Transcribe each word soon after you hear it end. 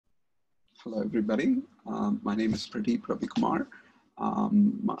Hello, everybody. My name is Pradeep Ravikumar,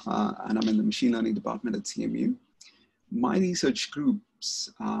 and I'm in the machine learning department at CMU. My research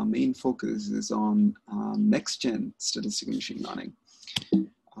group's main focus is on next-gen statistical machine learning.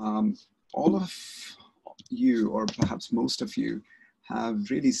 All of you, or perhaps most of you, have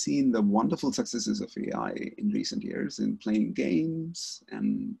really seen the wonderful successes of AI in recent years in playing games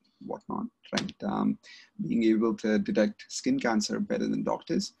and whatnot, right? Being able to detect skin cancer better than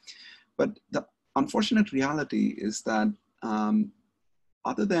doctors. But the unfortunate reality is that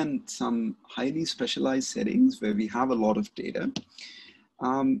other than some highly specialized settings where we have a lot of data,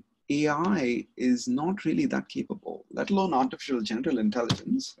 AI is not really that capable, let alone artificial general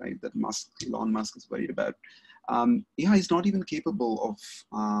intelligence, right, that Elon Musk is worried about. AI is not even capable of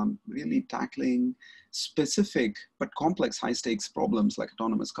really tackling specific but complex high-stakes problems like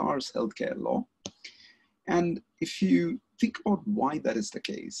autonomous cars, healthcare, law. And if you think about why that is the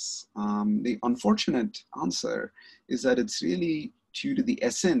case, the unfortunate answer is that it's really due to the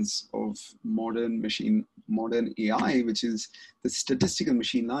essence of modern AI, which is the statistical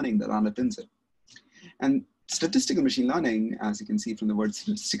machine learning that underpins it. And statistical machine learning, as you can see from the word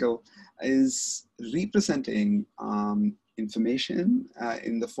statistical, is representing information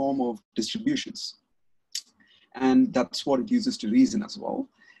in the form of distributions. And that's what it uses to reason as well.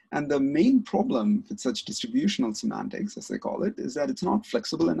 And the main problem with such distributional semantics, as they call it, is that it's not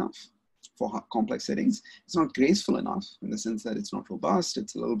flexible enough for complex settings. It's not graceful enough in the sense that it's not robust,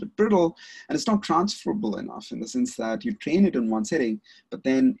 it's a little bit brittle, and it's not transferable enough in the sense that you train it in one setting, but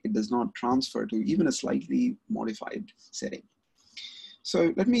then it does not transfer to even a slightly modified setting.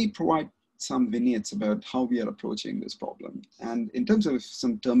 So let me provide some vignettes about how we are approaching this problem. And in terms of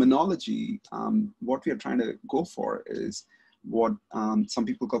some terminology, what we are trying to go for is what some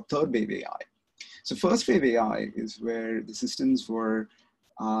people call third wave AI. So first wave AI is where the systems were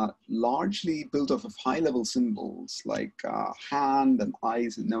largely built off of high-level symbols like hand and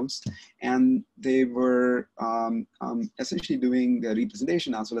eyes and nose, and they were essentially doing the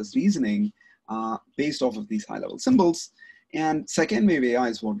representation as well as reasoning based off of these high-level symbols. And second wave AI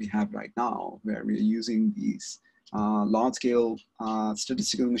is what we have right now, where we're using these large-scale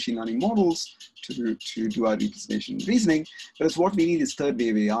statistical machine learning models to do our representation and reasoning. But it's what we need is third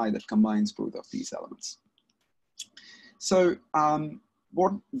wave AI that combines both of these elements. So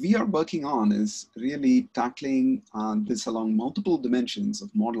what we are working on is really tackling this along multiple dimensions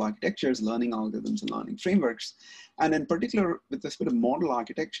of model architectures, learning algorithms, and learning frameworks. And in particular, with respect to model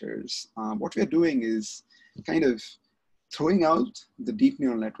architectures, what we're doing is kind of throwing out the deep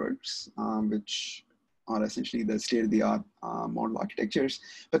neural networks, which are essentially the state-of-the-art model architectures,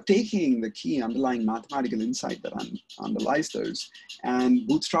 but taking the key underlying mathematical insight that underlies those and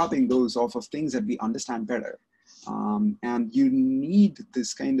bootstrapping those off of things that we understand better. And you need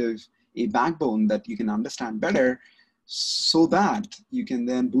this kind of a backbone that you can understand better so that you can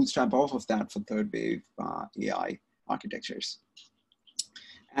then bootstrap off of that for third wave AI architectures.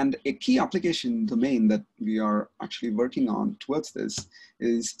 And a key application domain that we are actually working on towards this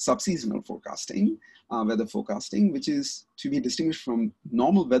is subseasonal forecasting, weather forecasting, which is to be distinguished from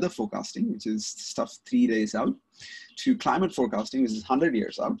normal weather forecasting, which is stuff 3 days out, to climate forecasting, which is 100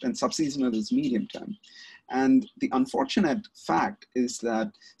 years out, and subseasonal is medium term. And the unfortunate fact is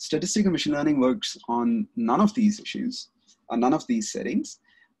that statistical machine learning works on none of these issues, none of these settings.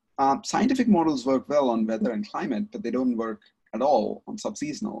 Scientific models work well on weather and climate, but they don't work at all on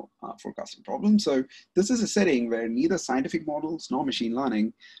subseasonal forecasting problems. So this is a setting where neither scientific models nor machine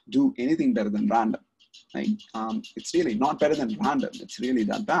learning do anything better than random, right? It's really not better than random. It's really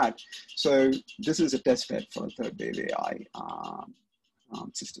that bad. So this is a test bed for third wave AI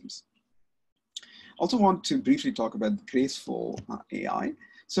systems. Also want to briefly talk about graceful AI.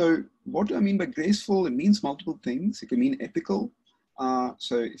 So what do I mean by graceful? It means multiple things. It can mean ethical.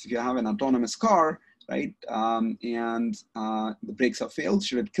 So if you have an autonomous car, right, and the brakes have failed,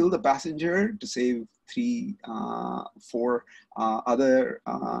 should it kill the passenger to save 4 other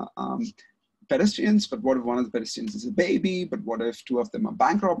pedestrians? But what if one of the pedestrians is a baby? But what if 2 of them are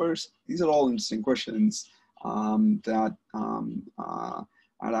bank robbers? These are all interesting questions that are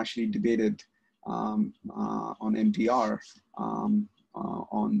actually debated on NPR on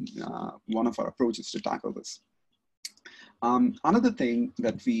one of our approaches to tackle this. Another thing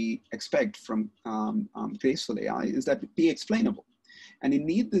that we expect from graceful AI is that it be explainable. And you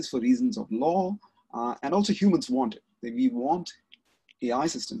need this for reasons of law, and also humans want it. We want AI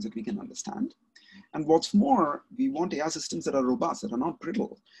systems that we can understand. And what's more, we want AI systems that are robust, that are not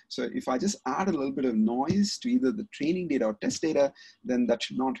brittle. So if I just add a little bit of noise to either the training data or test data, then that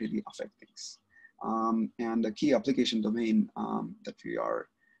should not really affect things. And a key application domain that we are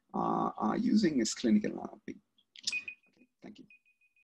using is clinical NLP.